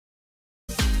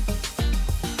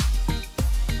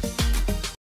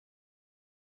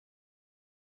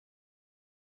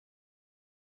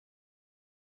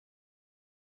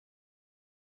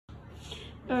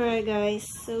Alright guys,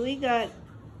 so we got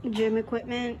gym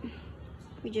equipment.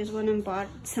 We just went and bought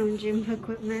some gym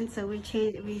equipment, so we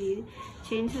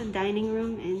changed the dining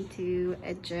room into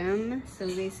a gym. So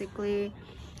basically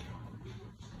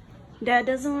Dad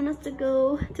doesn't want us to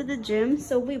go to the gym,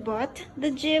 so we bought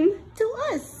the gym to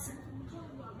us.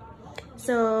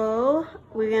 So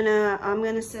I'm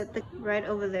gonna set the right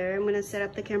over there. I'm gonna set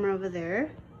up the camera over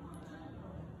there,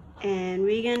 and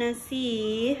we're gonna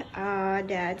see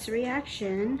Dad's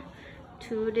reaction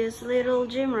to this little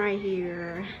gym right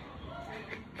here.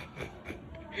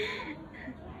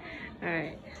 All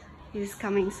right, he's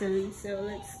coming soon, so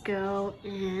let's go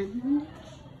and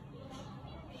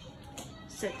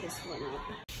set this one up.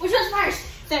 Which one's first?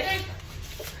 Take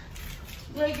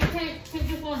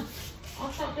this one.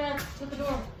 I'll stop there with the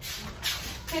door.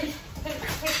 Take.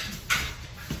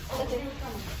 Oh, okay.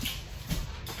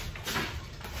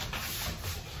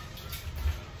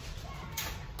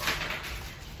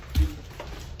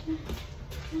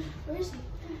 Where is he?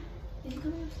 Is he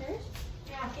coming upstairs?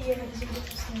 Yeah. Yeah, he's going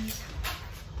upstairs.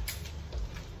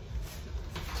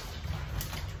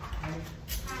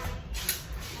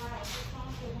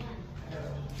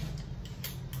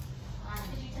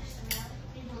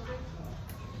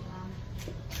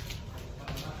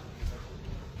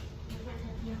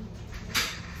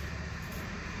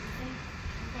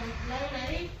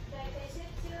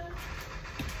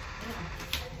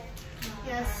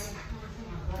 Yes.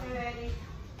 Ready.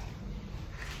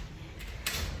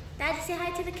 Dad, say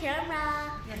hi to the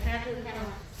camera. Yeah, say hi to the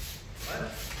camera.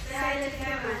 What? Say hi to the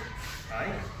camera. Hi.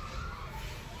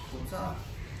 What's up?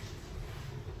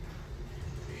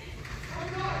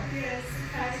 Yes,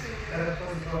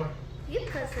 Close the door. You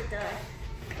close the door.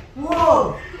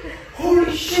 Whoa!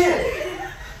 Holy shit!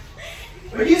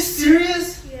 Are you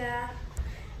serious? Yeah.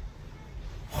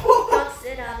 Don't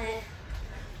sit on it.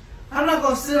 I'm not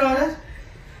gonna sit on it.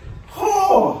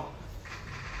 Oh!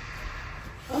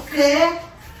 Okay.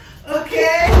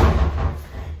 Okay.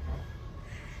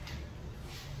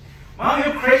 Mom,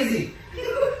 you're crazy.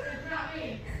 It's not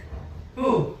me.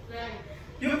 Who? Daddy.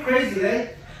 You're crazy, eh?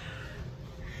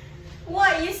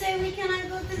 What? You say we cannot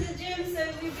go to the gym, so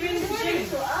we bring the gym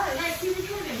to us. Hey, keep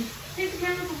recording. Take the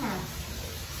camera from her.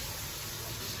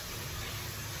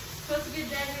 Supposed to be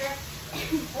dead here.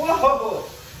 Whoa!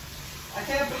 I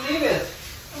can't believe it.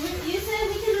 You said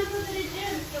we cannot go to the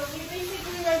gym, so we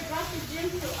basically like brought the gym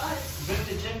to us. Bring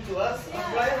the gym to us.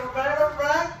 Yeah.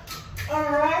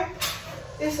 Alright.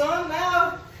 It's on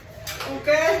now.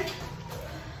 Okay.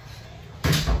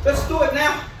 Let's do it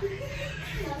now.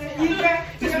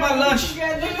 This is my lunch.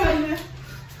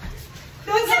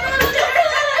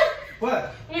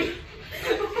 What?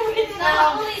 It's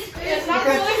not fully screwed. It's not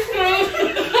fully screwed.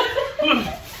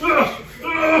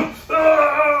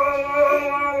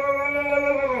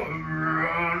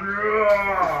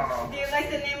 Do you like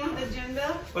the name of the gym,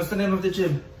 Bill? What's the name of the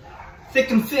gym?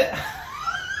 Thick and Fit.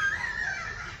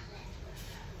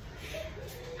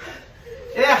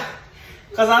 Yeah,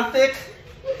 cause I'm thick.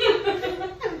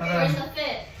 Where's the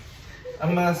fit?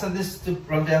 I'm gonna send this to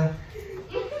run down.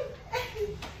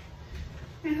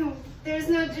 There's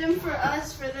no gym for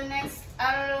us for the next,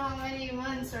 I don't know how many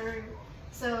months, or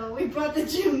so we brought the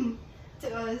gym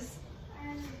to us.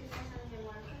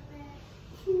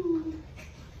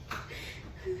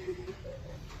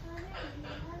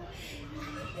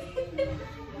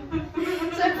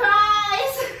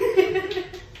 Surprise!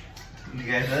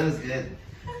 Okay, that was good.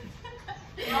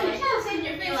 Oh, you should have seen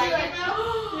your face. You like it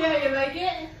though? Yeah, you like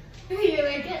it? You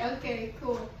like it? Okay,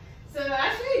 cool. So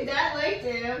actually Dad liked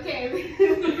it, okay. we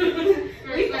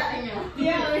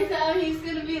thought he's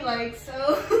gonna be like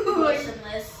so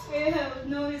Motionless. yeah,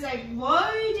 no, he's like,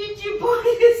 why did you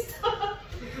buy this stuff?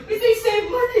 We say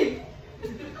save money.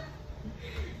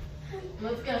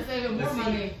 Let's go save him more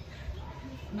money.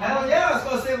 Hell yeah, it's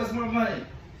gonna save us more money.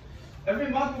 Every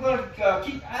month we're gonna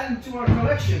keep adding to our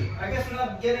collection. I guess we're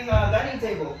not getting a dining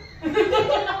table.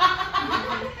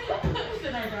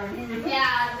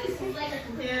 Yeah, this is like a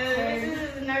complete Yeah, this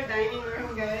is in our dining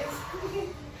room, guys.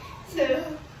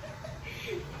 So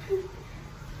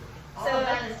All of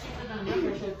that is cheaper than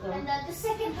membership though. And the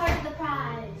second part of the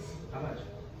prize. How much?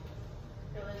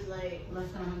 it was like, Less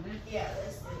than 100. yeah,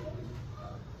 this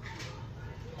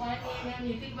Well, I mean, when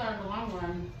you think about it in the long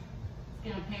run,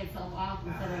 it's gonna pay itself off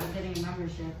instead of getting a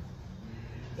membership.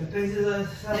 It pays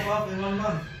itself off in 1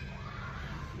 month.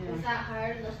 Yeah. Is that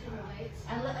hard? Let's do the weights.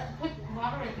 And put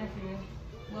water right there for you.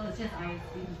 Well, it's just ice.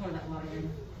 You can pour that water in.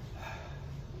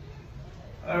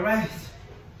 Alright.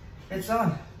 It's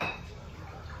on.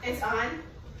 It's on.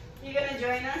 You gonna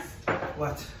join us?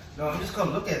 What? No, I'm just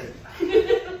gonna look at it.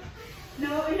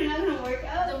 No, you're not gonna work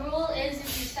out. The rule is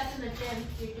if you step in the gym,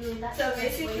 you're doing that. So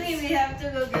basically, we have to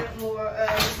go get more,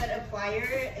 set a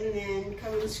plier and then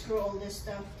come and screw all this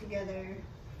stuff together.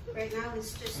 Right now,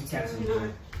 it's just not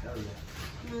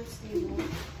stable.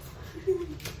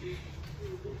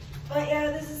 But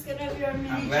yeah, this is gonna be our mini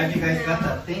I'm glad you gym guys got now.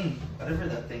 that thing, whatever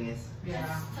that thing is.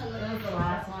 Yeah, those were the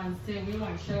last ones too. We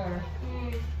weren't sure.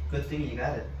 Good thing you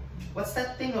got it. What's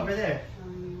that thing over there?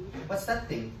 What's that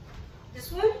thing?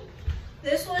 This one?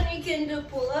 This one you can do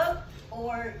pull up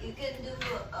or you can do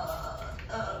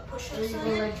push Or ups you on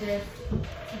go it. like this to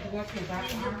work your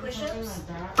back You do arm or something push-ups? like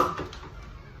that.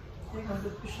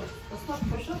 Push-ups. That's not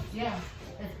push-ups. Yeah,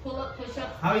 it's pull up, push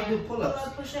up. How you do Pull pull-ups?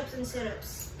 up, push ups, and sit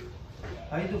ups.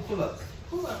 How you do pull-ups?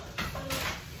 Pull up.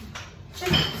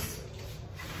 Chin ups.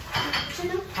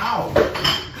 Chin up. How?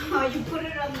 Oh, you put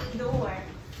it on the door.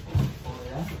 Oh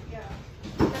yeah. Yeah.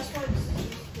 That's what it's.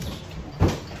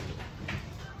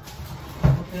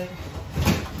 Okay.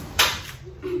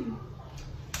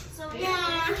 So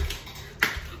yeah.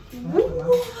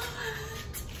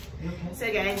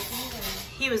 So guys,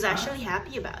 he was actually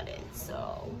happy about it.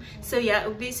 So yeah,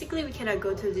 basically we cannot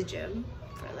go to the gym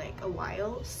for like a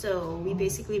while. So we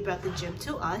basically brought the gym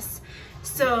to us.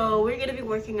 So we're gonna be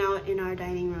working out in our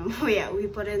dining room. Oh yeah, we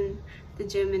put in the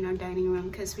gym in our dining room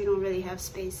because we don't really have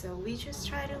space. So we just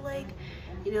try to like,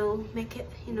 make it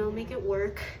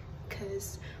work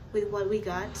because with what we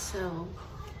got. So,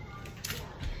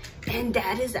 and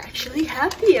Dad is actually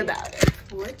happy about it,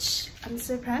 which I'm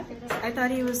surprised. I thought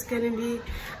he was gonna be,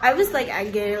 I was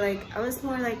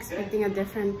more like expecting a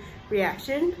different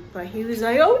reaction, but he was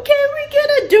like, okay, we're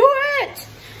gonna do it.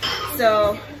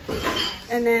 So,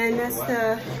 and then that's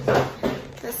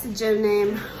the gym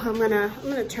name. I'm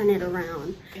gonna turn it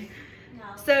around.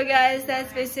 So guys,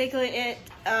 that's basically it.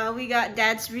 We got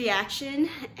Dad's reaction,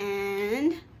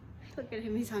 and look at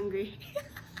him, he's hungry.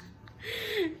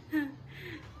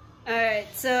 Alright,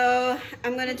 so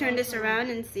I'm gonna turn this around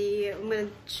and see. I'm gonna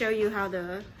show you how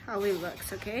it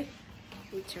looks, okay?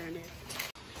 Let me turn it.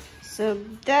 So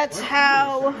that's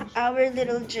how our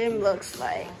little gym looks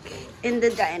like in the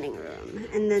dining room.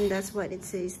 And then that's what it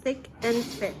says, thick and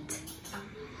fit.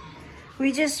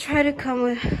 We just try to come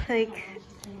with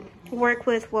work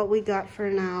with what we got for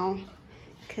now,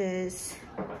 because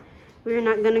we're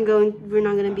not gonna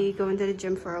be going to the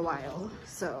gym for a while.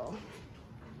 So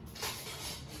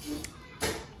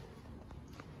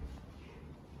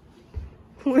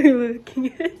what are you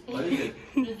looking at? What is it?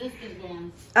 Resistance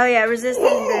bands. Oh yeah,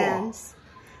 resistance bands.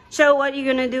 Show what you're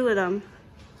gonna do with them.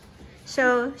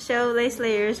 Show lace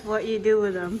layers what you do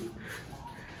with them.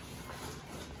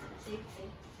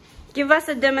 Give us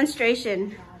a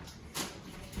demonstration.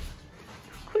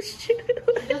 Oh shit. It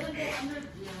doesn't go under.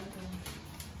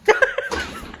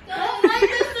 Don't mind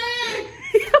the thing!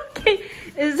 Okay,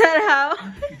 is that how?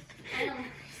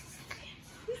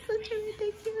 He's such a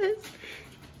ridiculous.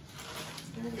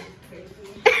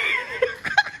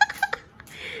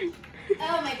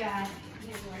 Oh my god.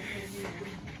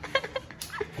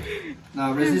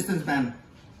 Now resistance band.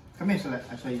 Come here, Celeste.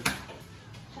 I'll show you.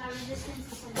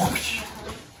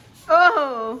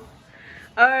 Oh,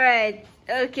 all right,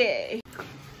 okay.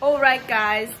 All right,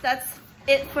 guys, that's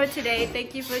it for today.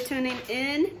 Thank you for tuning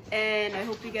in, and I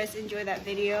hope you guys enjoyed that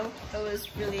video. It was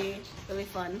really, really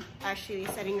fun, actually,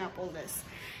 setting up all this.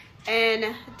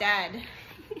 And Dad,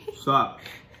 Stop.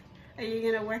 are you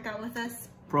gonna work out with us?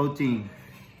 Protein.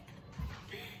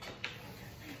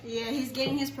 Yeah, he's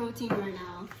getting his protein right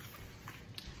now.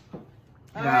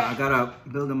 All Yeah, right. I gotta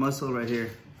build a muscle right here.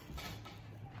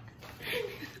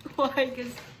 Why?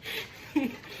 Cause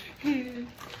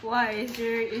why is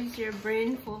your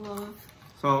brain full of?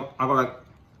 So I go like,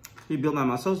 he built my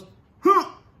muscles. Are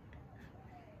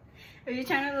you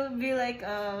trying to be like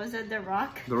was that The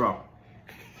Rock? The Rock.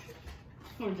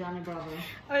 Or Johnny Bravo.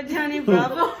 Or Johnny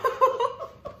Bravo?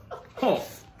 Oh.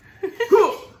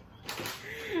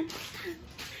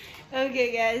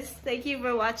 Okay guys, thank you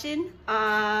for watching.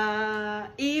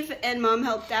 Eve and Mom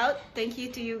helped out. Thank you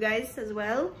to you guys as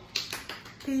well.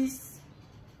 Peace.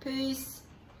 Peace.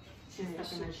 She's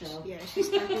stuck in her shell. Yeah, she's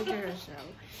stuck into her shell.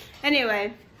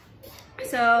 Anyway,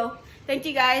 so thank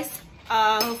you guys.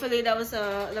 Hopefully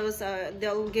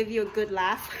they'll give you a good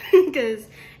laugh because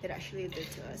it actually did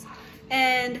to us.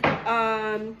 And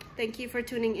thank you for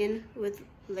tuning in with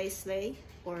Leiloha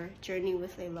or Journey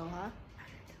with Leiloha.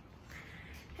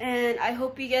 And I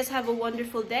hope you guys have a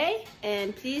wonderful day,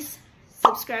 and please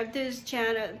subscribe to his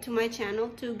channel, to my channel,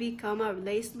 to become a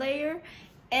lace layer,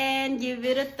 and give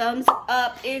it a thumbs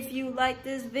up if you like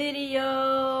this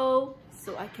video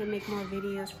so I can make more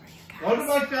videos for you guys. What is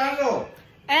my channel?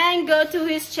 And go to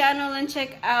his channel and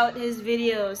check out his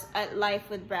videos at Life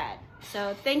with Brad.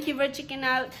 So thank you for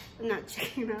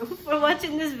for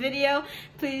watching this video.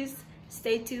 Please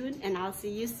stay tuned and I'll see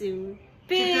you soon.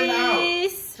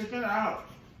 Peace. Check it out.